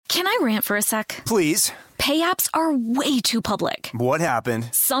Can I rant for a sec? Please. Pay apps are way too public. What happened?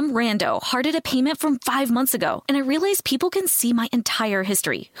 Some rando hearted a payment from 5 months ago, and I realized people can see my entire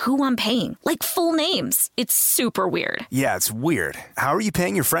history, who I'm paying, like full names. It's super weird. Yeah, it's weird. How are you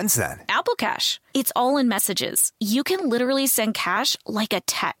paying your friends then? Apple Cash. It's all in messages. You can literally send cash like a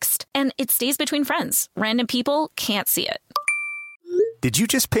text, and it stays between friends. Random people can't see it. Did you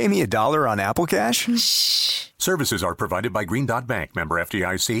just pay me $1 on Apple Cash? Shh. Services are provided by Green Dot Bank. Member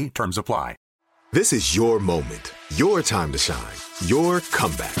FDIC. Terms apply. This is your moment, your time to shine, your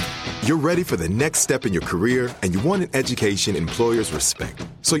comeback. You're ready for the next step in your career, and you want an education employers respect.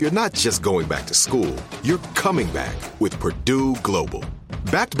 So you're not just going back to school, you're coming back with Purdue Global.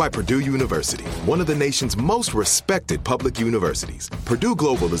 Backed by Purdue University, one of the nation's most respected public universities, Purdue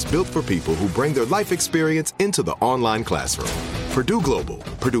Global is built for people who bring their life experience into the online classroom. Purdue Global,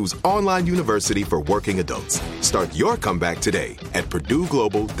 Purdue's online university for working adults. Start your comeback today at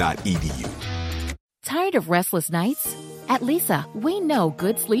purdueglobal.edu. Tired of restless nights? At Leesa, we know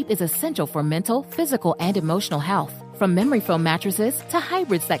good sleep is essential for mental, physical, and emotional health. From memory foam mattresses to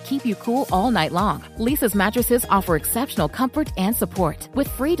hybrids that keep you cool all night long, Leesa's mattresses offer exceptional comfort and support with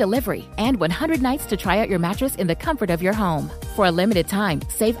free delivery and 100 nights to try out your mattress in the comfort of your home. For a limited time,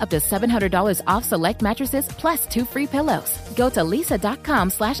 save up to $700 off select mattresses plus 2 free pillows. Go to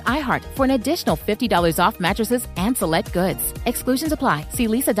leesa.com/iHeart for an additional $50 off mattresses and select goods. Exclusions apply. See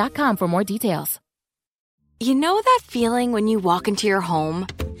leesa.com for more details. You know that feeling when you walk into your home,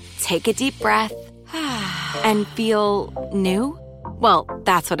 take a deep breath, and feel new? Well,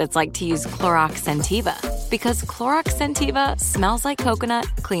 that's what it's like to use Clorox Scentiva. Because Clorox Scentiva smells like coconut,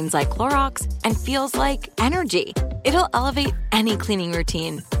 cleans like Clorox, and feels like energy. It'll elevate any cleaning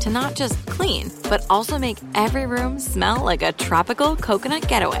routine to not just clean, but also make every room smell like a tropical coconut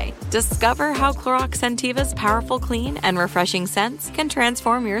getaway. Discover how Clorox Scentiva's powerful clean and refreshing scents can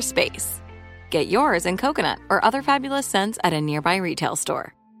transform your space. Get yours in coconut or other fabulous scents at a nearby retail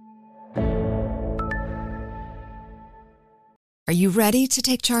store. Are you ready to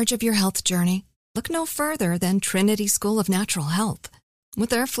take charge of your health journey? Look no further than Trinity School of Natural Health. With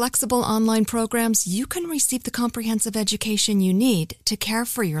their flexible online programs, you can receive the comprehensive education you need to care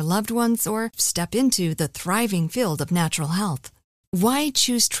for your loved ones or step into the thriving field of natural health. Why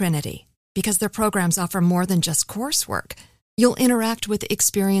choose Trinity? Because their programs offer more than just coursework. You'll interact with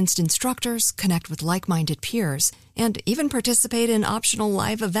experienced instructors, connect with like-minded peers, and even participate in optional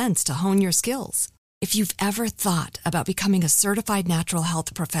live events to hone your skills. If you've ever thought about becoming a certified natural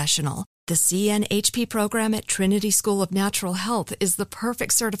health professional, the CNHP program at Trinity School of Natural Health is the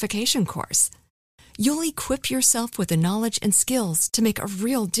perfect certification course. You'll equip yourself with the knowledge and skills to make a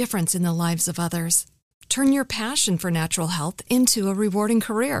real difference in the lives of others. Turn your passion for natural health into a rewarding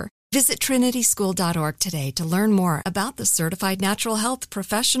career. Visit trinityschool.org today to learn more about the Certified Natural Health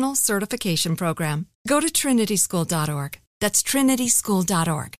Professional Certification Program. Go to trinityschool.org. That's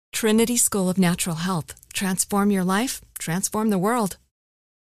trinityschool.org. Trinity School of Natural Health. Transform your life, transform the world.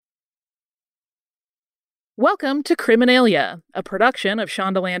 Welcome to Criminalia, a production of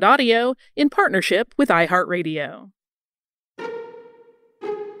Shondaland Audio in partnership with iHeartRadio.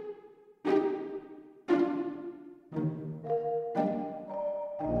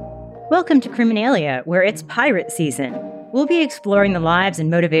 Welcome to Criminalia, where it's pirate season. We'll be exploring the lives and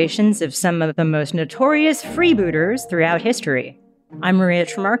motivations of some of the most notorious freebooters throughout history. I'm Maria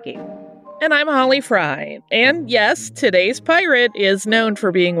Tremarchi. And I'm Holly Fry. And yes, today's pirate is known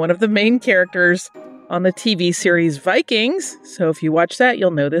for being one of the main characters on the TV series Vikings, so if you watch that,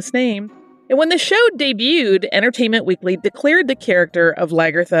 you'll know this name. And when the show debuted, Entertainment Weekly declared the character of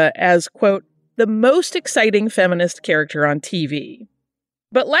Lagertha as, quote, the most exciting feminist character on TV.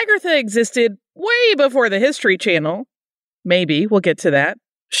 But Lagertha existed way before the History Channel. Maybe, we'll get to that.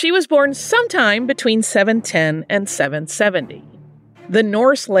 She was born sometime between 710 and 770. The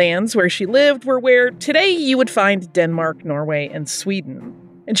Norse lands where she lived were where today you would find Denmark, Norway, and Sweden.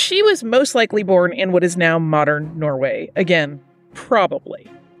 And she was most likely born in what is now modern Norway. Again,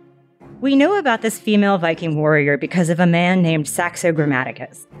 probably. We know about this female Viking warrior because of a man named Saxo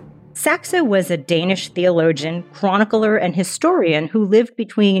Grammaticus. Saxo was a Danish theologian, chronicler, and historian who lived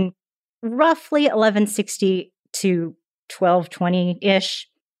between roughly 1160 to 1220-ish.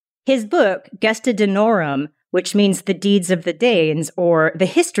 His book, Gesta Danorum, which means the deeds of the Danes or the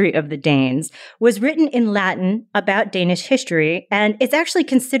history of the Danes, was written in Latin about Danish history, and it's actually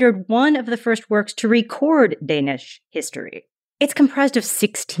considered one of the first works to record Danish history. It's comprised of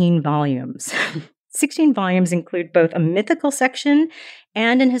 16 volumes. 16 volumes include both a mythical section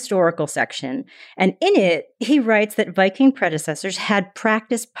and an historical section. And in it, he writes that Viking predecessors had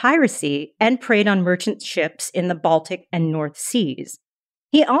practiced piracy and preyed on merchant ships in the Baltic and North Seas.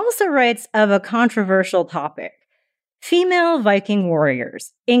 He also writes of a controversial topic, female Viking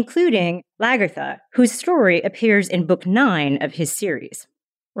warriors, including Lagertha, whose story appears in Book 9 of his series.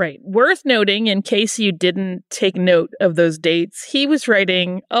 Right. Worth noting, in case you didn't take note of those dates, he was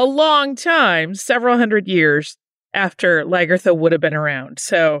writing a long time, several hundred years after Lagertha would have been around.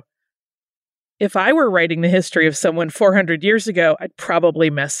 So if I were writing the history of someone 400 years ago, I'd probably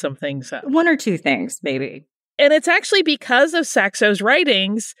mess some things up. One or two things, maybe. And it's actually because of Saxo's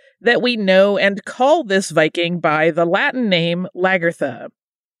writings that we know and call this Viking by the Latin name Lagertha.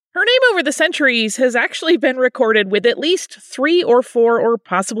 Her name over the centuries has actually been recorded with at least 3 or 4 or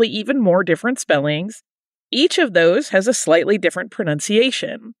possibly even more different spellings. Each of those has a slightly different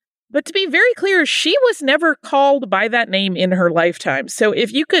pronunciation. But to be very clear, she was never called by that name in her lifetime. So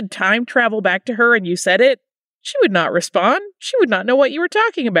if you could time travel back to her and you said it, she would not respond. She would not know what you were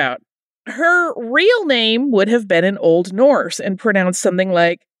talking about. Her real name would have been in Old Norse and pronounced something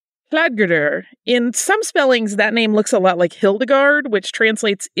like Hladgerdr. In some spellings, that name looks a lot like Hildegard, which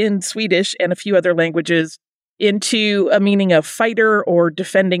translates in Swedish and a few other languages into a meaning of fighter or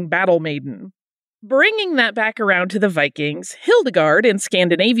defending battle maiden. Bringing that back around to the Vikings, Hildegard in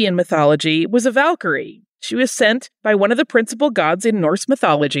Scandinavian mythology was a Valkyrie. She was sent by one of the principal gods in Norse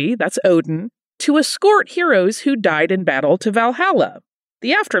mythology, that's Odin, to escort heroes who died in battle to Valhalla,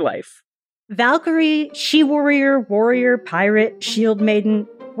 the afterlife. Valkyrie, she-warrior, pirate, shield maiden,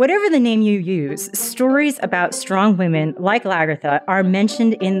 whatever the name you use, stories about strong women like Lagertha are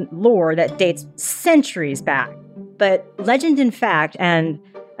mentioned in lore that dates centuries back. But legend and fact, and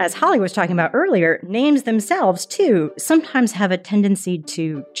as Holly was talking about earlier, names themselves, too, sometimes have a tendency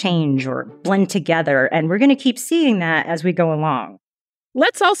to change or blend together, and we're going to keep seeing that as we go along.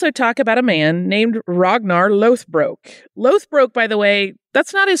 Let's also talk about a man named Ragnar Lothbrok. Lothbrok, by the way,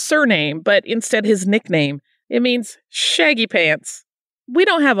 that's not his surname, but instead his nickname. It means shaggy pants. We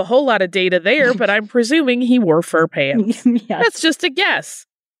don't have a whole lot of data there, but I'm presuming he wore fur pants. Yes. That's just a guess.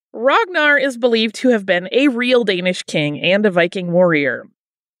 Ragnar is believed to have been a real Danish king and a Viking warrior.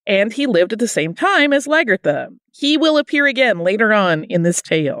 And he lived at the same time as Lagertha. He will appear again later on in this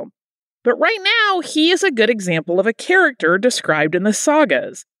tale. But right now, he is a good example of a character described in the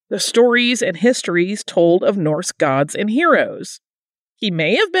sagas, the stories and histories told of Norse gods and heroes. He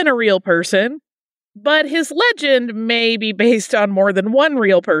may have been a real person, but his legend may be based on more than one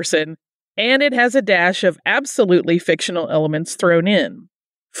real person, and it has a dash of absolutely fictional elements thrown in.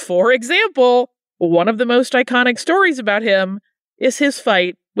 For example, one of the most iconic stories about him is his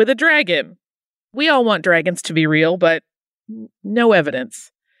fight with a dragon. We all want dragons to be real, but no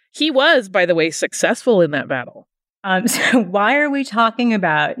evidence. He was, by the way, successful in that battle. So why are we talking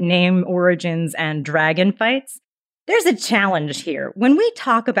about name origins and dragon fights? There's a challenge here. When we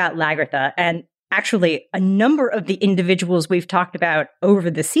talk about Lagertha, and actually a number of the individuals we've talked about over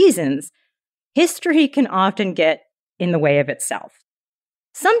the seasons, history can often get in the way of itself.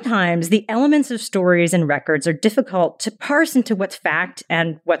 Sometimes the elements of stories and records are difficult to parse into what's fact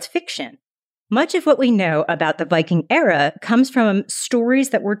and what's fiction. Much of what we know about the Viking era comes from stories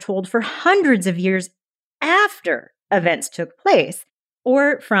that were told for hundreds of years after events took place,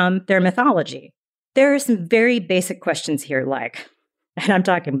 or from their mythology. There are some very basic questions here like, and I'm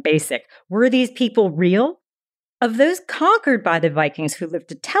talking basic, were these people real? Of those conquered by the Vikings who lived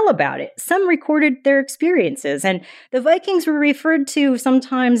to tell about it, some recorded their experiences, and the Vikings were referred to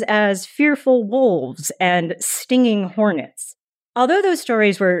sometimes as fearful wolves and stinging hornets. Although those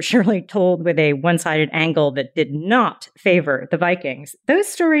stories were surely told with a one-sided angle that did not favor the Vikings, those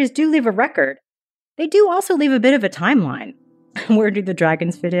stories do leave a record. They do also leave a bit of a timeline. Where do the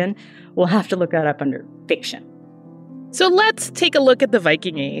dragons fit in? We'll have to look that up under fiction. So let's take a look at the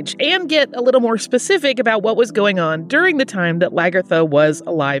Viking Age and get a little more specific about what was going on during the time that Lagertha was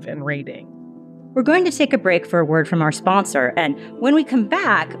alive and reigning. We're going to take a break for a word from our sponsor, and when we come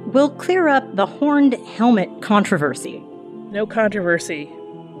back, we'll clear up the horned helmet controversy. No controversy.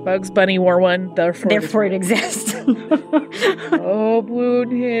 Bugs Bunny wore one, therefore it exists. Oh,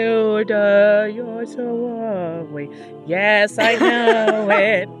 Brunhilde, you're so lovely. Yes, I know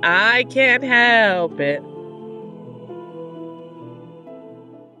it. I can't help it.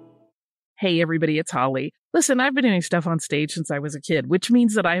 Hey, everybody, it's Holly. Listen, I've been doing stuff on stage since I was a kid, which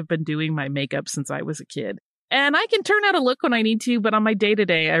means that I've been doing my makeup since I was a kid. And I can turn out a look when I need to, but on my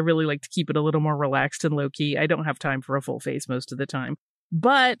day-to-day, I really like to keep it a little more relaxed and low-key. I don't have time for a full face most of the time.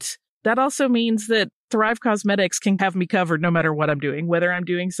 But that also means that Thrive Cosmetics can have me covered no matter what I'm doing, whether I'm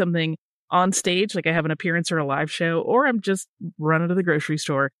doing something on stage, like I have an appearance or a live show, or I'm just running to the grocery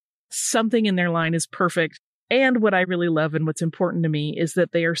store. Something in their line is perfect. And what I really love and what's important to me is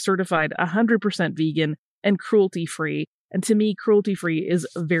that they are certified 100% vegan and cruelty-free. And to me, cruelty-free is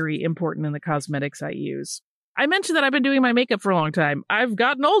very important in the cosmetics I use. I mentioned that I've been doing my makeup for a long time. I've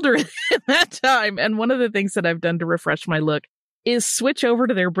gotten older in that time. And one of the things that I've done to refresh my look is switch over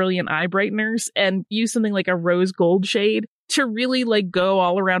to their brilliant eye brighteners and use something like a rose gold shade to really go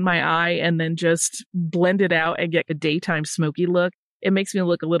all around my eye and then just blend it out and get a daytime smoky look. It makes me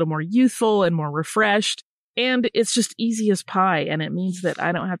look a little more youthful and more refreshed. And it's just easy as pie. And it means that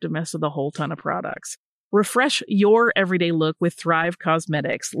I don't have to mess with a whole ton of products. Refresh your everyday look with Thrive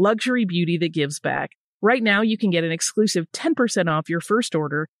Causemetics, luxury beauty that gives back. Right now, you can get an exclusive 10% off your first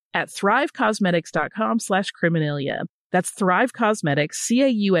order at thrivecosmetics.com/Criminalia. That's Thrive Causemetics,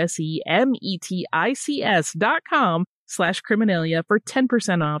 CAUSEMETICS.com/Criminalia for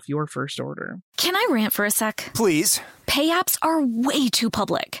 10% off your first order. Can I rant for a sec? Please. Pay apps are way too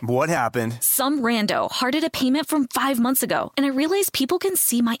public. What happened? Some rando hearted a payment from 5 months ago, and I realized people can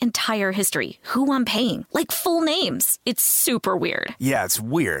see my entire history, who I'm paying, like full names. It's super weird. Yeah, it's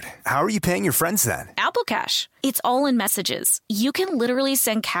weird. How are you paying your friends then? Apple Cash. It's all in messages. You can literally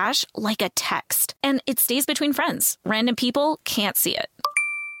send cash like a text, and it stays between friends. Random people can't see it.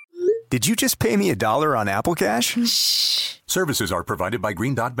 Did you just pay me $1 on Apple Cash? Shh. Services are provided by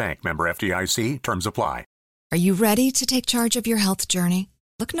Green Dot Bank. Member FDIC. Terms apply. Are you ready to take charge of your health journey?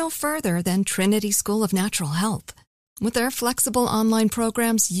 Look no further than Trinity School of Natural Health. With their flexible online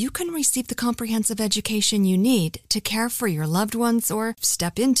programs, you can receive the comprehensive education you need to care for your loved ones or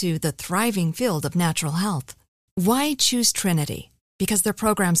step into the thriving field of natural health. Why choose Trinity? Because their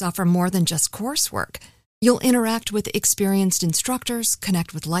programs offer more than just coursework. You'll interact with experienced instructors,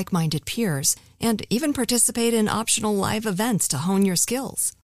 connect with like-minded peers, and even participate in optional live events to hone your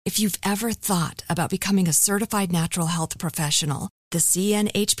skills. If you've ever thought about becoming a certified natural health professional, the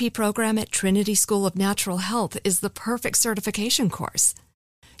CNHP program at Trinity School of Natural Health is the perfect certification course.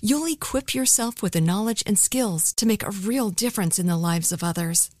 You'll equip yourself with the knowledge and skills to make a real difference in the lives of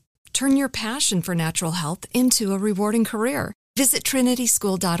others. Turn your passion for natural health into a rewarding career. Visit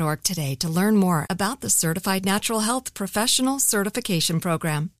trinityschool.org today to learn more about the Certified Natural Health Professional Certification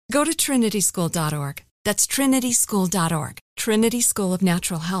Program. Go to trinityschool.org. That's trinityschool.org. Trinity School of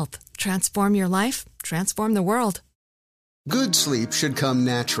Natural Health. Transform your life, transform the world. Good sleep should come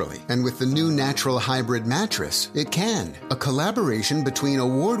naturally, and with the new Natural Hybrid mattress, it can. A collaboration between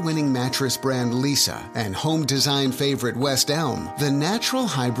award-winning mattress brand Leesa and home design favorite West Elm, the Natural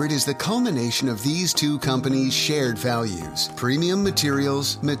Hybrid is the culmination of these two companies' shared values: premium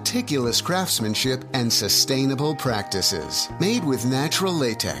materials, meticulous craftsmanship, and sustainable practices. Made with natural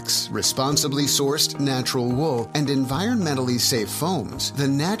latex, responsibly sourced natural wool, and environmentally safe foams, the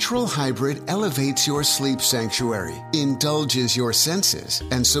Natural Hybrid elevates your sleep sanctuary, indulges your senses,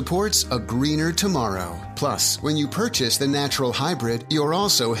 and supports a greener tomorrow. Plus, when you purchase the Natural Hybrid, you're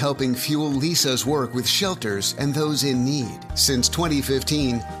also helping fuel Leesa's work with shelters and those in need. Since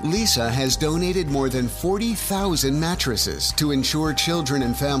 2015, Leesa has donated more than 40,000 mattresses to ensure children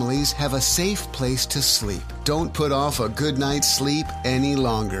and families have a safe place to sleep. Don't put off a good night's sleep any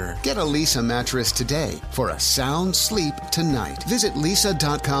longer. Get a Leesa mattress today for a sound sleep tonight. Visit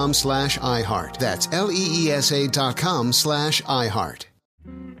leesa.com/iHeart. That's LEESA.com/iHeart.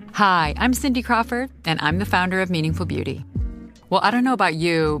 Hi, I'm Cindy Crawford, and I'm the founder of Meaningful Beauty. Well, I don't know about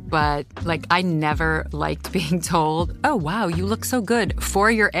you, but I never liked being told, oh, wow, you look so good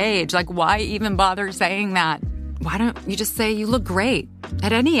for your age. Why even bother saying that? Why don't you just say you look great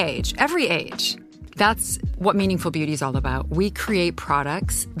at any age, every age? That's what Meaningful Beauty is all about. We create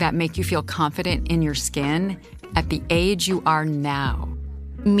products that make you feel confident in your skin at the age you are now.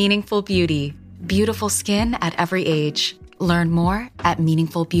 Meaningful Beauty. Beautiful skin at every age. Learn more at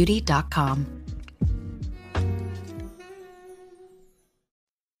meaningfulbeauty.com.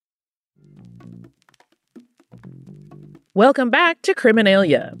 Welcome back to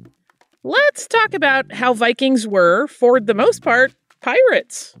Criminalia. Let's talk about how Vikings were, for the most part,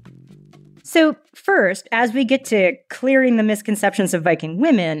 pirates. So first, as we get to clearing the misconceptions of Viking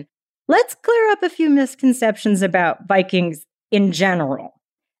women, let's clear up a few misconceptions about Vikings in general.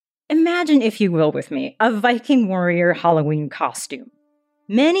 Imagine, if you will, with me, a Viking warrior Halloween costume.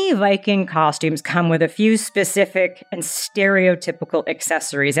 Many Viking costumes come with a few specific and stereotypical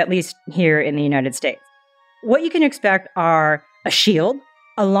accessories, at least here in the United States. What you can expect are a shield,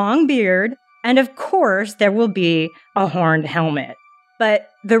 a long beard, and of course, there will be a horned helmet. But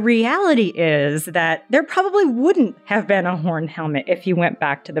the reality is that there probably wouldn't have been a horned helmet if you went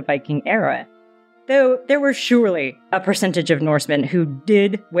back to the Viking era. Though there were surely a percentage of Norsemen who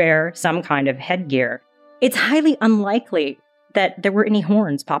did wear some kind of headgear, it's highly unlikely that there were any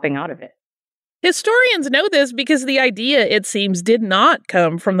horns popping out of it. Historians know this because the idea, it seems, did not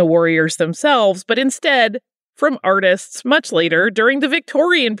come from the warriors themselves, but instead from artists much later during the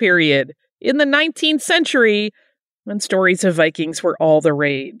Victorian period, in the 19th century, when stories of Vikings were all the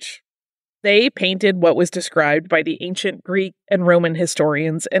rage. They painted what was described by the ancient Greek and Roman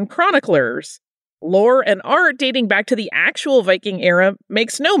historians and chroniclers. Lore and art dating back to the actual Viking era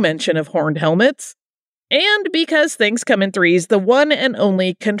makes no mention of horned helmets. And because things come in threes, the one and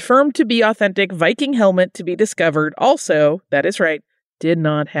only confirmed to be authentic Viking helmet to be discovered also, that is right, did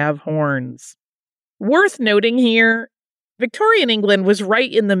not have horns. Worth noting here, Victorian England was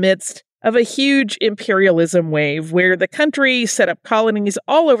right in the midst of a huge imperialism wave where the country set up colonies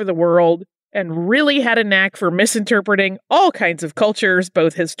all over the world and really had a knack for misinterpreting all kinds of cultures,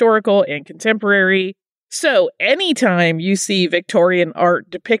 both historical and contemporary. So anytime you see Victorian art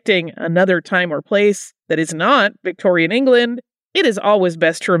depicting another time or place that is not Victorian England, it is always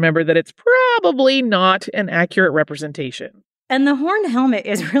best to remember that it's probably not an accurate representation. And the horned helmet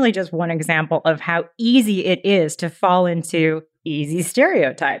is really just one example of how easy it is to fall into easy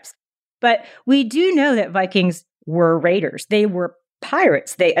stereotypes. But we do know that Vikings were raiders. They were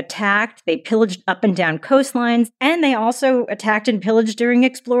pirates. They attacked, they pillaged up and down coastlines, and they also attacked and pillaged during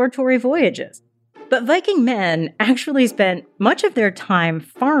exploratory voyages. But Viking men actually spent much of their time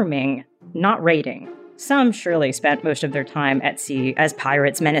farming, not raiding. Some surely spent most of their time at sea as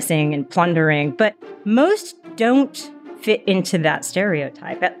pirates menacing and plundering, but most don't fit into that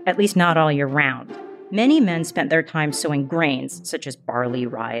stereotype, at least not all year round. Many men spent their time sowing grains, such as barley,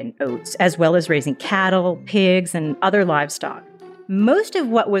 rye, and oats, as well as raising cattle, pigs, and other livestock. Most of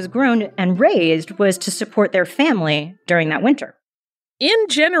what was grown and raised was to support their family during that winter. In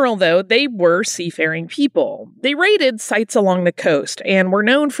general, though, they were seafaring people. They raided sites along the coast and were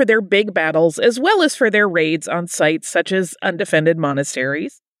known for their big battles as well as for their raids on sites such as undefended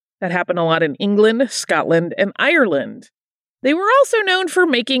monasteries. That happened a lot in England, Scotland, and Ireland. They were also known for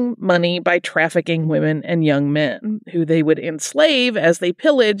making money by trafficking women and young men, who they would enslave as they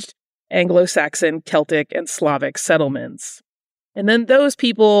pillaged Anglo-Saxon, Celtic, and Slavic settlements. And then those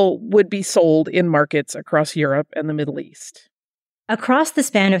people would be sold in markets across Europe and the Middle East. Across the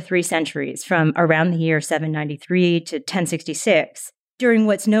span of 3 centuries, from around the year 793 to 1066, during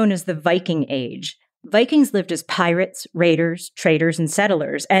what's known as the Viking Age, Vikings lived as pirates, raiders, traders, and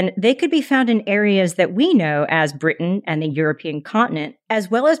settlers, and they could be found in areas that we know as Britain and the European continent,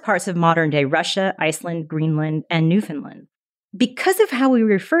 as well as parts of modern-day Russia, Iceland, Greenland, and Newfoundland. Because of how we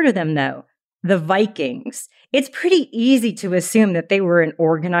refer to them, though, the Vikings, it's pretty easy to assume that they were an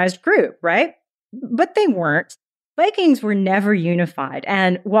organized group, right? But they weren't. Vikings were never unified,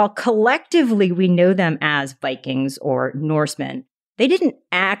 and while collectively we know them as Vikings or Norsemen, they didn't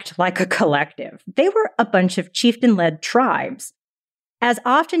act like a collective. They were a bunch of chieftain-led tribes. As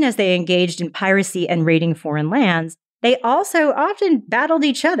often as they engaged in piracy and raiding foreign lands, they also often battled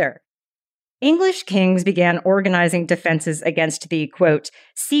each other. English kings began organizing defenses against the, quote,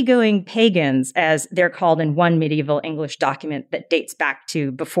 seagoing pagans, as they're called in one medieval English document that dates back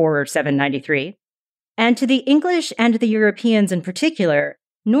to before 793. And to the English and the Europeans in particular,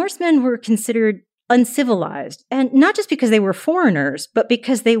 Norsemen were considered uncivilized, and not just because they were foreigners, but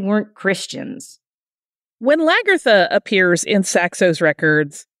because they weren't Christians. When Lagertha appears in Saxo's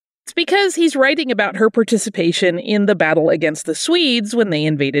records, it's because he's writing about her participation in the battle against the Swedes when they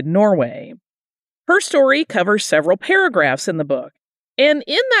invaded Norway. Her story covers several paragraphs in the book, and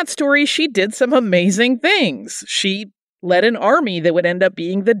in that story she did some amazing things. She led an army that would end up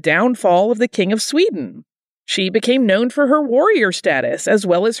being the downfall of the King of Sweden. She became known for her warrior status as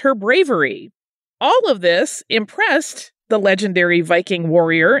well as her bravery. All of this impressed the legendary Viking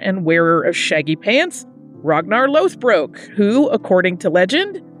warrior and wearer of shaggy pants, Ragnar Lothbrok, who, according to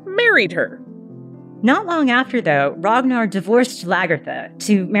legend, married her. Not long after, though, Ragnar divorced Lagertha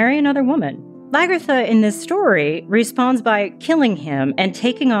to marry another woman. Lagertha, in this story, responds by killing him and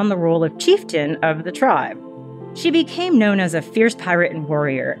taking on the role of chieftain of the tribe. She became known as a fierce pirate and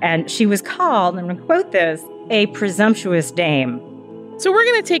warrior, and she was called, and I'm going to quote this, a presumptuous dame. So we're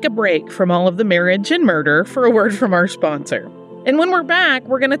going to take a break from all of the marriage and murder for a word from our sponsor. And when we're back,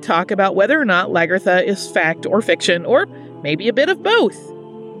 we're going to talk about whether or not Lagertha is fact or fiction, or maybe a bit of both.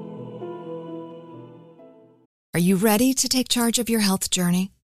 Are you ready to take charge of your health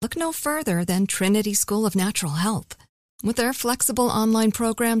journey? Look no further than Trinity School of Natural Health. With their flexible online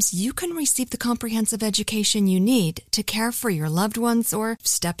programs, you can receive the comprehensive education you need to care for your loved ones or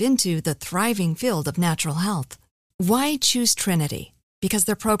step into the thriving field of natural health. Why choose Trinity? Because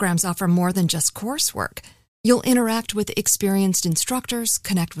their programs offer more than just coursework. You'll interact with experienced instructors,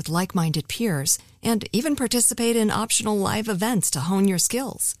 connect with like-minded peers, and even participate in optional live events to hone your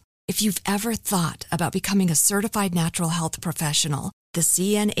skills. If you've ever thought about becoming a certified natural health professional, The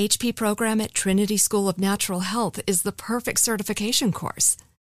CNHP program at Trinity School of Natural Health is the perfect certification course.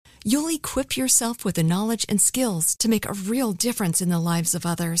 You'll equip yourself with the knowledge and skills to make a real difference in the lives of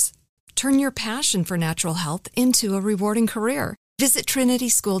others. Turn your passion for natural health into a rewarding career. Visit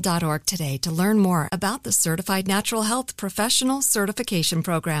trinityschool.org today to learn more about the Certified Natural Health Professional Certification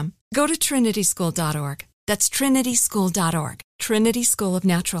Program. Go to trinityschool.org. That's trinityschool.org. Trinity School of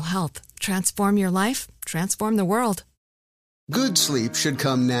Natural Health. Transform your life, transform the world. Good sleep should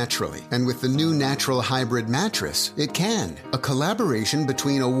come naturally, and with the new Natural Hybrid mattress, it can. A collaboration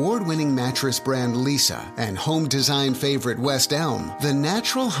between award-winning mattress brand Leesa and home design favorite West Elm, the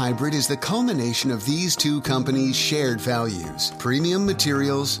Natural Hybrid is the culmination of these two companies' shared values: premium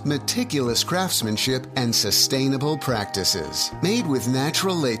materials, meticulous craftsmanship, and sustainable practices. Made with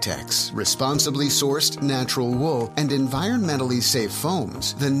natural latex, responsibly sourced natural wool, and environmentally safe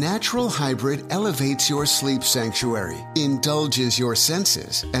foams, the Natural Hybrid elevates your sleep sanctuary, indulges your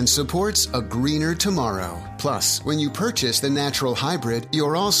senses, and supports a greener tomorrow. Plus, when you purchase the Natural Hybrid,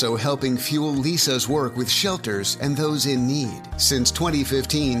 you're also helping fuel Leesa's work with shelters and those in need. Since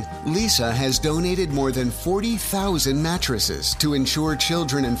 2015, Leesa has donated more than 40,000 mattresses to ensure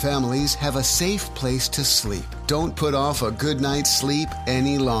children and families have a safe place to sleep. Don't put off a good night's sleep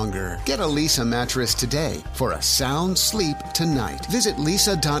any longer. Get a Leesa mattress today for a sound sleep tonight. Visit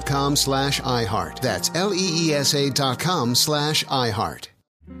leesa.com/iHeart. That's LEESA.com/iHeart.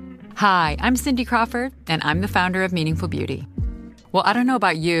 Hi, I'm Cindy Crawford, and I'm the founder of Meaningful Beauty. Well, I don't know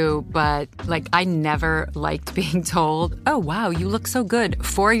about you, but I never liked being told, oh, wow, you look so good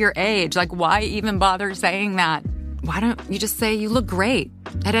for your age. Why even bother saying that? Why don't you just say you look great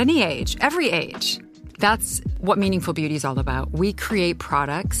at any age, every age? That's what Meaningful Beauty is all about. We create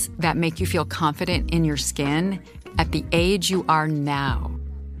products that make you feel confident in your skin at the age you are now.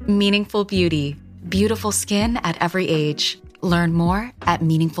 Meaningful Beauty. Beautiful skin at every age. Learn more at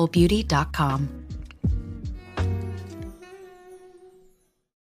meaningfulbeauty.com.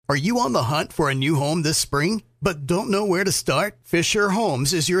 Are you on the hunt for a new home this spring, but don't know where to start? Fisher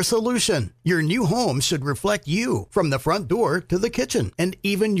Homes is your solution. Your new home should reflect you, from the front door to the kitchen, and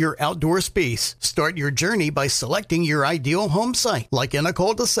even your outdoor space. Start your journey by selecting your ideal home site, like in a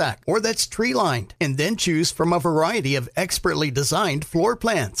cul-de-sac or that's tree-lined, and then choose from a variety of expertly designed floor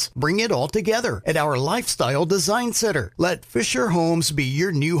plans. Bring it all together at our Lifestyle Design Center. Let Fisher Homes be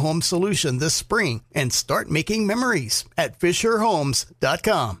your new home solution this spring and start making memories at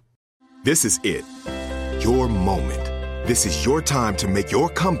FisherHomes.com. This is it. Your moment. This is your time to make your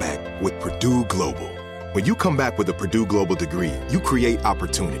comeback with Purdue Global. When you come back with a Purdue Global degree, you create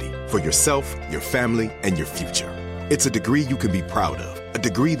opportunity for yourself, your family, and your future. It's a degree you can be proud of, a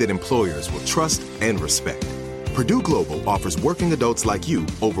degree that employers will trust and respect. Purdue Global offers working adults like you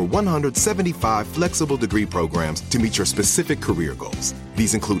over 175 flexible degree programs to meet your specific career goals.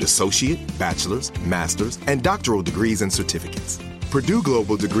 These include associate, bachelor's, master's, and doctoral degrees and certificates. Purdue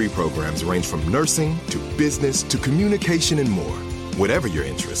Global degree programs range from nursing to business to communication and more. Whatever your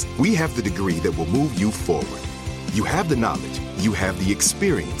interest, we have the degree that will move you forward. You have the knowledge, you have the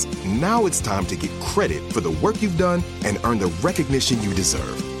experience. Now it's time to get credit for the work you've done and earn the recognition you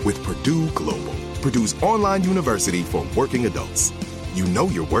deserve with Purdue Global, Purdue's online university for working adults. You know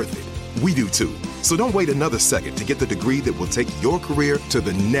you're worth it. We do too. So don't wait another second to get the degree that will take your career to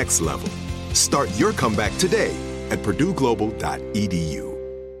the next level. Start your comeback today at purdueglobal.edu.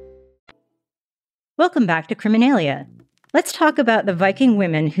 Welcome back to Criminalia. Let's talk about the Viking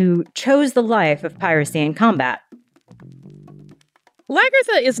women who chose the life of piracy and combat.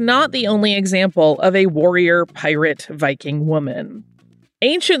 Lagertha is not the only example of a warrior pirate Viking woman.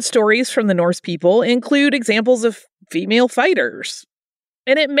 Ancient stories from the Norse people include examples of female fighters.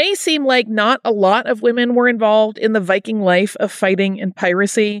 And it may seem like not a lot of women were involved in the Viking life of fighting and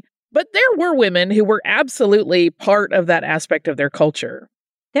piracy, but there were women who were absolutely part of that aspect of their culture.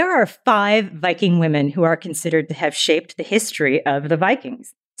 There are 5 Viking women who are considered to have shaped the history of the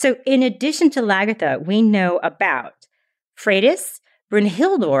Vikings. So in addition to Lagertha, we know about Freydis,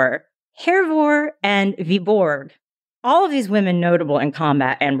 Brynhildr, Hervor, and Viborg. All of these women notable in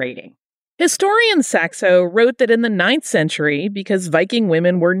combat and raiding. Historian Saxo wrote that in the 9th century, because Viking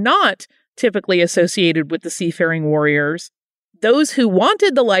women were not typically associated with the seafaring warriors, those who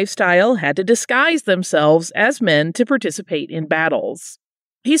wanted the lifestyle had to disguise themselves as men to participate in battles.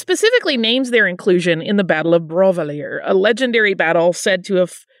 He specifically names their inclusion in the Battle of Bråvalir, a legendary battle said to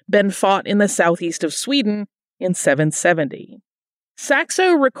have been fought in the southeast of Sweden in 770.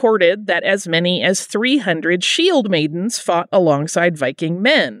 Saxo recorded that as many as 300 shield maidens fought alongside Viking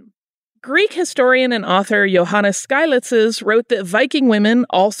men. Greek historian and author Johannes Skylitzes wrote that Viking women,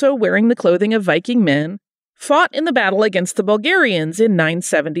 also wearing the clothing of Viking men, fought in the battle against the Bulgarians in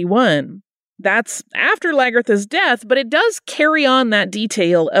 971. That's after Lagertha's death, but it does carry on that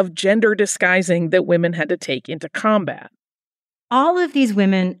detail of gender disguising that women had to take into combat. All of these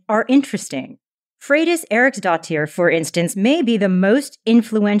women are interesting. Freydis Eriksdottir, for instance, may be the most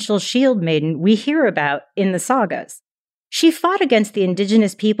influential shield maiden we hear about in the sagas. She fought against the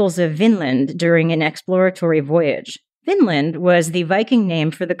indigenous peoples of Vinland during an exploratory voyage. Vinland was the Viking name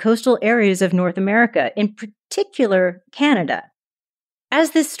for the coastal areas of North America, in particular Canada.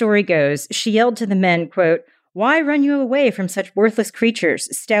 As this story goes, she yelled to the men, quote, "Why run you away from such worthless creatures,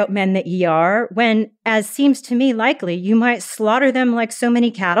 stout men that ye are, when, as seems to me likely, you might slaughter them like so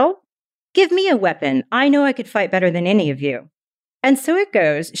many cattle? Give me a weapon. I know I could fight better than any of you." And so it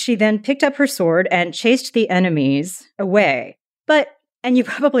goes. She then picked up her sword and chased the enemies away. But, and you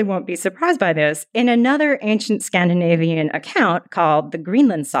probably won't be surprised by this, in another ancient Scandinavian account called the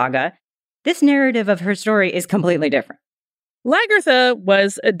Greenland Saga, this narrative of her story is completely different. Lagertha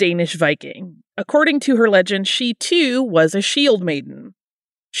was a Danish Viking. According to her legend, she too was a shield maiden.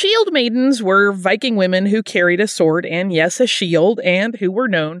 Shield maidens were Viking women who carried a sword and, yes, a shield, and who were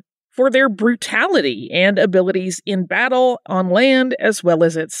known for their brutality and abilities in battle, on land, as well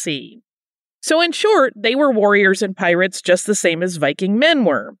as at sea. So in short, they were warriors and pirates just the same as Viking men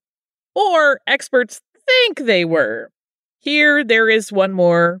were. Or experts think they were. Here, there is one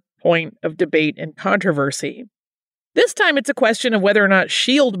more point of debate and controversy. This time it's a question of whether or not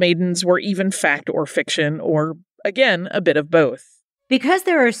shield maidens were even fact or fiction, or, again, a bit of both. Because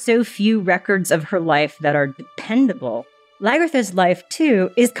there are so few records of her life that are dependable, Lagertha's life, too,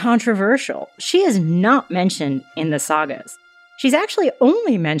 is controversial. She is not mentioned in the sagas. She's actually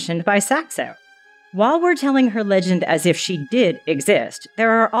only mentioned by Saxo. While we're telling her legend as if she did exist, there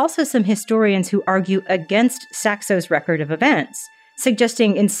are also some historians who argue against Saxo's record of events,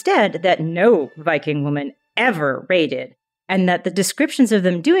 suggesting instead that no Viking woman ever raided, and that the descriptions of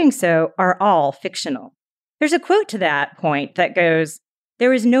them doing so are all fictional. There's a quote to that point that goes,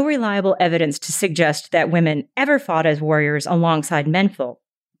 "There is no reliable evidence to suggest that women ever fought as warriors alongside menfolk,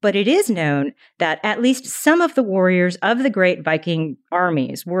 but it is known that at least some of the warriors of the great Viking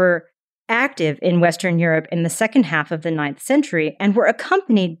armies were active in Western Europe in the second half of the 9th century and were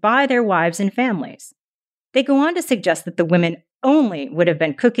accompanied by their wives and families." They go on to suggest that the women only would have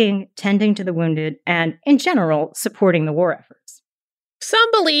been cooking, tending to the wounded, and, in general, supporting the war efforts.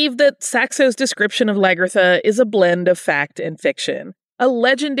 Some believe that Saxo's description of Lagertha is a blend of fact and fiction, a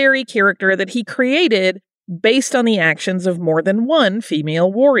legendary character that he created based on the actions of more than one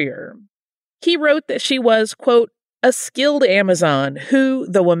female warrior. He wrote that she was, quote, "a skilled Amazon who,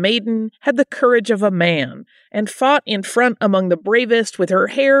 though a maiden, had the courage of a man, and fought in front among the bravest with her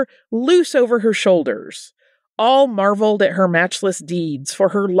hair loose over her shoulders. All marveled at her matchless deeds, for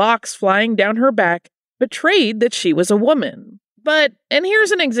her locks flying down her back betrayed that she was a woman." But, and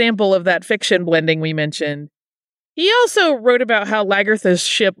here's an example of that fiction blending we mentioned, he also wrote about how Lagertha's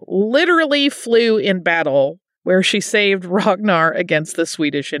ship literally flew in battle, where she saved Ragnar against the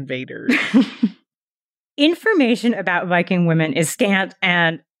Swedish invaders. Information about Viking women is scant,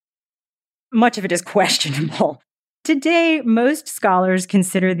 and much of it is questionable. Today, most scholars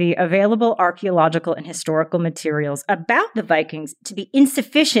consider the available archaeological and historical materials about the Vikings to be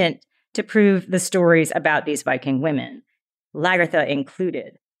insufficient to prove the stories about these Viking women, Lagertha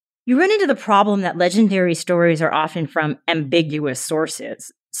included. You run into the problem that legendary stories are often from ambiguous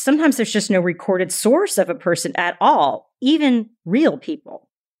sources. Sometimes there's just no recorded source of a person at all, even real people.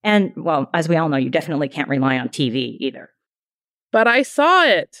 And, well, as we all know, you definitely can't rely on TV either. But I saw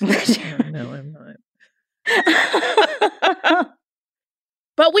it. No, I'm not.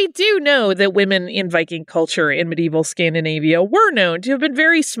 But we do know that women in Viking culture in medieval Scandinavia were known to have been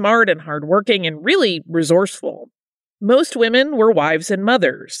very smart and hardworking and really resourceful. Most women were wives and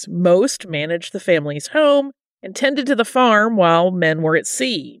mothers. Most managed the family's home and tended to the farm while men were at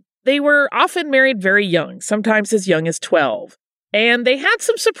sea. They were often married very young, sometimes as young as 12. And they had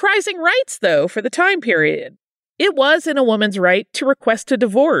some surprising rights, though, for the time period. It was in a woman's right to request a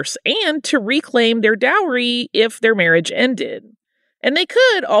divorce and to reclaim their dowry if their marriage ended. And they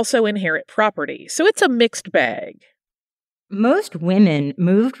could also inherit property, so it's a mixed bag. Most women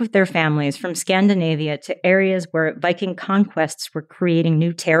moved with their families from Scandinavia to areas where Viking conquests were creating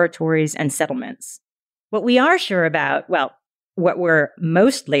new territories and settlements. What we are sure about, well, what we're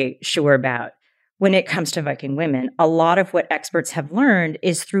mostly sure about when it comes to Viking women, a lot of what experts have learned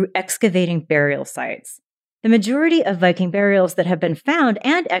is through excavating burial sites. The majority of Viking burials that have been found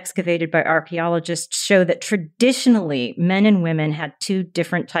and excavated by archaeologists show that traditionally men and women had two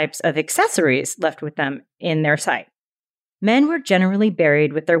different types of accessories left with them in their site. Men were generally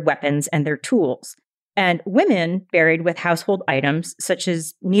buried with their weapons and their tools. and women buried with household items such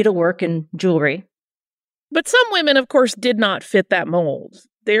as needlework and jewelry. But some women, of course, did not fit that mold.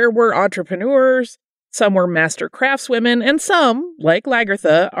 There were entrepreneurs, some were master craftswomen, and some, like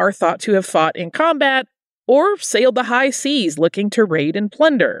Lagertha, are thought to have fought in combat or sailed the high seas looking to raid and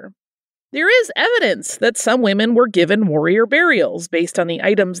plunder. There is evidence that some women were given warrior burials based on the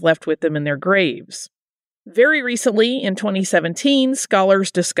items left with them in their graves. Very recently, in 2017,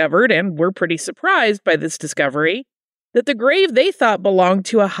 scholars discovered, and were pretty surprised by this discovery, that the grave they thought belonged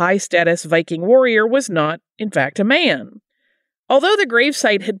to a high-status Viking warrior was not, in fact, a man. Although the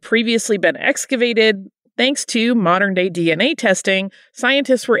gravesite had previously been excavated, thanks to modern-day DNA testing,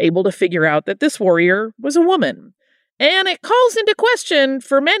 scientists were able to figure out that this warrior was a woman. And it calls into question,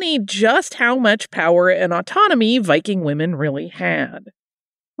 for many, just how much power and autonomy Viking women really had.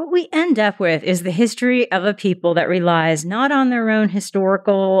 What we end up with is the history of a people that relies not on their own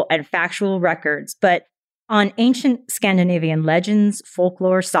historical and factual records, but on ancient Scandinavian legends,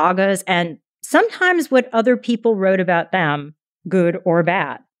 folklore, sagas, and sometimes what other people wrote about them, good or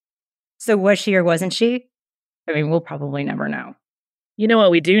bad. So was she or wasn't she? I mean, we'll probably never know. You know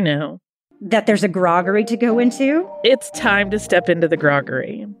what we do know? That there's a groggery to go into? It's time to step into the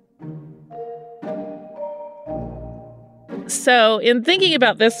groggery. So, in thinking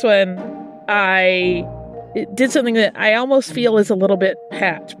about this one, I did something that I almost feel is a little bit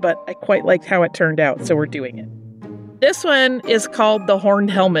pat, but I quite liked how it turned out, so we're doing it. This one is called the Horned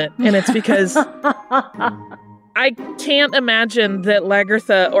Helmet, and it's because I can't imagine that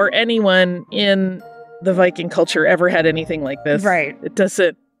Lagertha or anyone in the Viking culture ever had anything like this. Right. It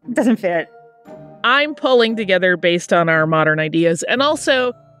doesn't fit. I'm pulling together based on our modern ideas. And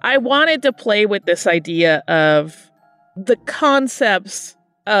also, I wanted to play with this idea of the concepts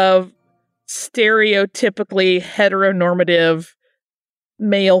of stereotypically heteronormative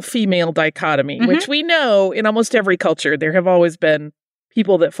male-female dichotomy, which we know in almost every culture. There have always been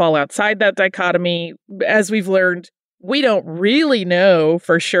people that fall outside that dichotomy. As we've learned, we don't really know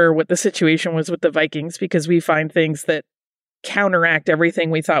for sure what the situation was with the Vikings because we find things that counteract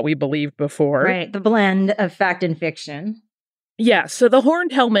everything we thought we believed before. Right, the blend of fact and fiction. Yeah, so the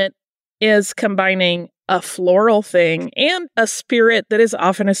Horned Helmet is combining a floral thing and a spirit that is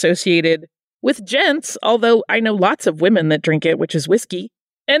often associated with gents, although I know lots of women that drink it, which is whiskey.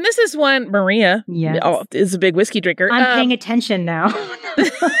 And this is one, Maria is a big whiskey drinker. I'm paying attention now.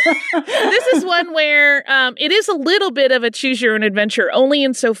 This is one where it is a little bit of a choose your own adventure, only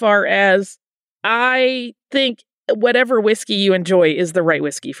insofar as I think whatever whiskey you enjoy is the right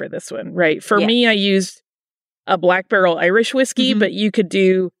whiskey for this one, right? For me, I used a Black Barrel Irish whiskey, but you could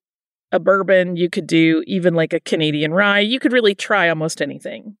do a bourbon, you could do even like a Canadian rye. You could really try almost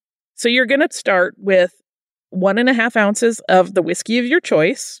anything. So you're going to start with 1.5 ounces of the whiskey of your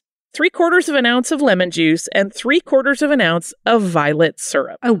choice, 3/4 of an ounce of lemon juice, and 3/4 of an ounce of violet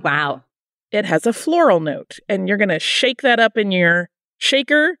syrup. Oh, wow. It has a floral note, and you're going to shake that up in your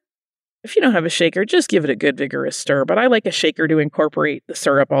shaker. If you don't have a shaker, just give it a good vigorous stir, but I like a shaker to incorporate the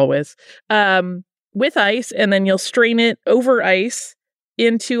syrup always. With ice, and then you'll strain it over ice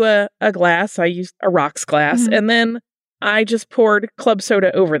into a glass. I used a rocks glass, and then I just poured club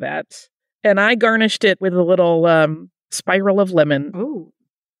soda over that. And I garnished it with a little spiral of lemon. Ooh,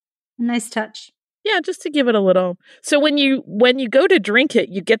 nice touch. Yeah, just to give it a little. So when you go to drink it,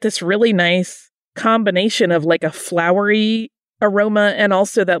 you get this really nice combination of like a flowery aroma and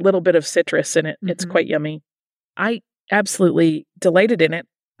also that little bit of citrus in it. It's quite yummy. I absolutely delighted in it.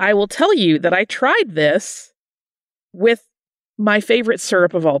 I will tell you that I tried this with my favorite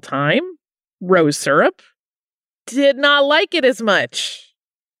syrup of all time, rose syrup. Did not like it as much.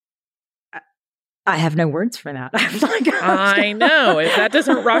 I have no words for that. I know. If that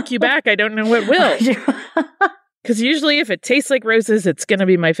doesn't rock you back, I don't know what will. Because usually if it tastes like roses, it's going to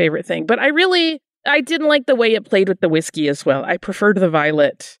be my favorite thing. But I didn't like the way it played with the whiskey as well. I preferred the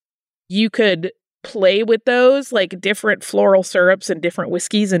violet. You could play with those, like different floral syrups and different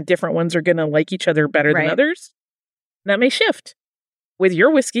whiskeys, and different ones are going to like each other better than others. That may shift. With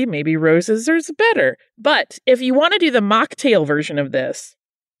your whiskey, maybe roses are better. But if you want to do the mocktail version of this,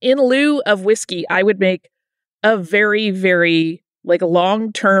 in lieu of whiskey, I would make a very, very like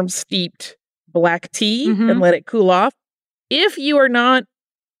long-term steeped black tea and let it cool off. If you are not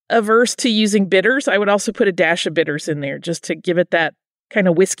averse to using bitters, I would also put a dash of bitters in there just to give it that kind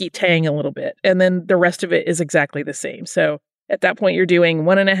of whiskey tang a little bit. And then the rest of it is exactly the same. So at that point, you're doing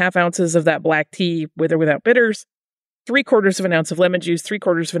 1.5 ounces of that black tea with or without bitters, 3/4 of an ounce of lemon juice,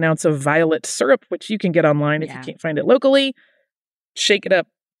 3/4 of an ounce of violet syrup, which you can get online if you can't find it locally. Shake it up.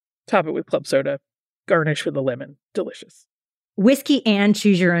 Top it with club soda. Garnish with a lemon. Delicious. Whiskey and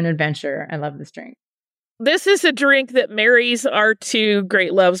choose your own adventure. I love this drink. This is a drink that marries our two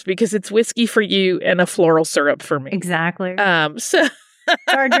great loves because it's whiskey for you and a floral syrup for me. Exactly. So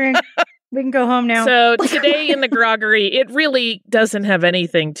it's our drink. We can go home now. So today in the groggery, it really doesn't have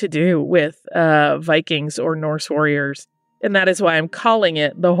anything to do with Vikings or Norse warriors. And that is why I'm calling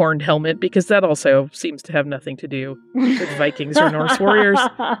it the Horned Helmet, because that also seems to have nothing to do with Vikings or Norse warriors,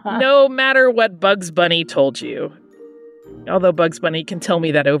 no matter what Bugs Bunny told you. Although Bugs Bunny can tell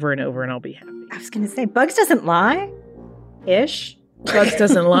me that over and over and I'll be happy. I was going to say, Bugs doesn't lie? Ish. Bugs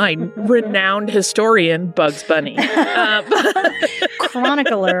doesn't lie. Renowned historian Bugs Bunny.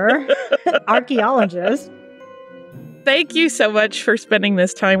 Chronicler, archaeologist. Thank you so much for spending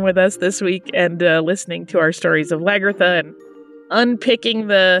this time with us this week and listening to our stories of Lagertha and unpicking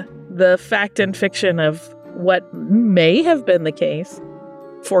the fact and fiction of what may have been the case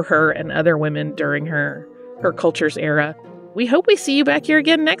for her and other women during her culture's era. We hope we see you back here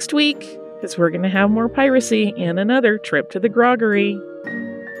again next week, because we're going to have more piracy and another trip to the groggery.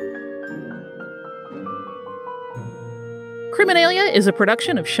 Criminalia is a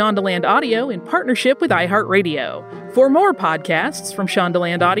production of Shondaland Audio in partnership with iHeartRadio. For more podcasts from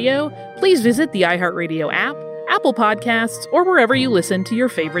Shondaland Audio, please visit the iHeartRadio app, Apple Podcasts, or wherever you listen to your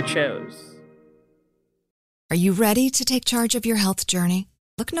favorite shows. Are you ready to take charge of your health journey?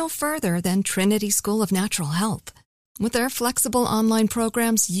 Look no further than Trinity School of Natural Health. With their flexible online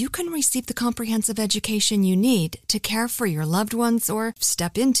programs, you can receive the comprehensive education you need to care for your loved ones or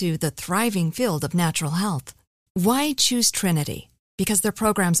step into the thriving field of natural health. Why choose Trinity? Because their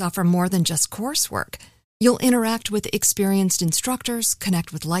programs offer more than just coursework. You'll interact with experienced instructors,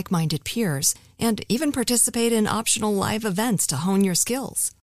 connect with like-minded peers, and even participate in optional live events to hone your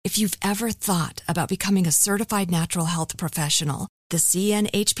skills. If you've ever thought about becoming a certified natural health professional, the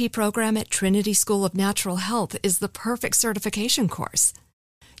CNHP program at Trinity School of Natural Health is the perfect certification course.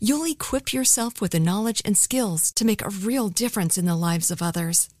 You'll equip yourself with the knowledge and skills to make a real difference in the lives of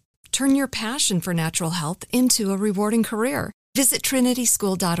others. Turn your passion for natural health into a rewarding career. Visit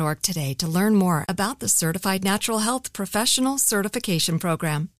trinityschool.org today to learn more about the Certified Natural Health Professional Certification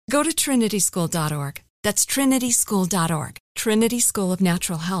Program. Go to trinityschool.org. That's trinityschool.org. Trinity School of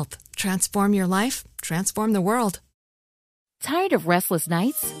Natural Health. Transform your life, transform the world. Tired of restless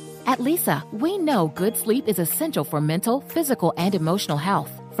nights? At Leesa, we know good sleep is essential for mental, physical, and emotional health.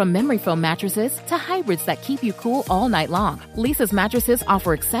 From memory foam mattresses to hybrids that keep you cool all night long, Leesa's mattresses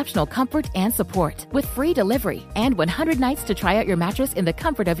offer exceptional comfort and support with free delivery and 100 nights to try out your mattress in the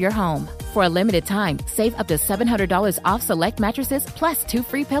comfort of your home. For a limited time, save up to $700 off select mattresses plus 2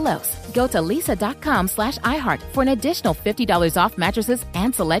 free pillows. Go to leesa.com/iHeart for an additional $50 off mattresses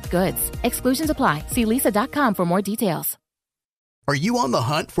and select goods. Exclusions apply. See leesa.com for more details. Are you on the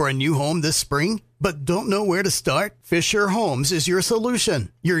hunt for a new home this spring, but don't know where to start? Fisher Homes is your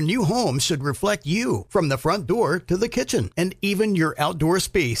solution. Your new home should reflect you, from the front door to the kitchen and even your outdoor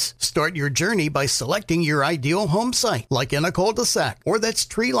space. Start your journey by selecting your ideal home site, like in a cul-de-sac or that's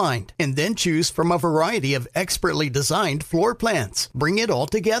tree-lined, and then choose from a variety of expertly designed floor plans. Bring it all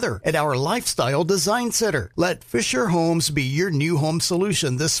together at our Lifestyle Design Center. Let Fisher Homes be your new home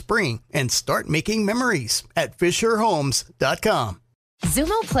solution this spring and start making memories at FisherHomes.com.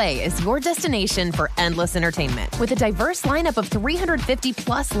 Xumo Play is your destination for endless entertainment. With a diverse lineup of 350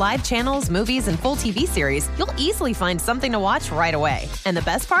 plus live channels, movies, and full TV series, you'll easily find something to watch right away. And the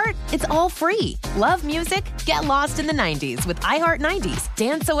best part? It's all free. Love music? Get lost in the 90s with iHeart 90s.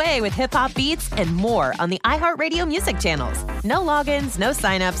 Dance away with hip-hop beats and more on the iHeartRadio music channels. No logins, no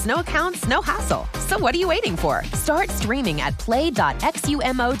signups, no accounts, no hassle. So what are you waiting for? Start streaming at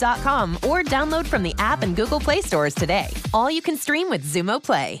play.xumo.com or download from the app and Google Play stores today. All you can stream with Xumo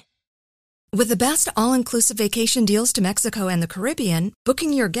Play. With the best all-inclusive vacation deals to Mexico and the Caribbean,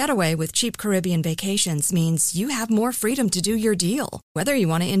 booking your getaway with Cheap Caribbean Vacations means you have more freedom to do your deal. Whether you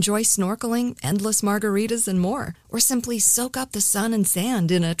want to enjoy snorkeling, endless margaritas, and more, or simply soak up the sun and sand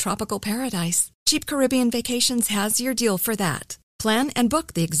in a tropical paradise, Cheap Caribbean Vacations has your deal for that. Plan and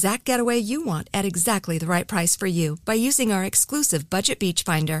book the exact getaway you want at exactly the right price for you by using our exclusive Budget Beach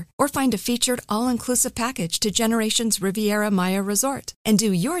Finder, or find a featured all-inclusive package to Generations Riviera Maya Resort and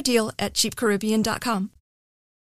do your deal at cheapcaribbean.com.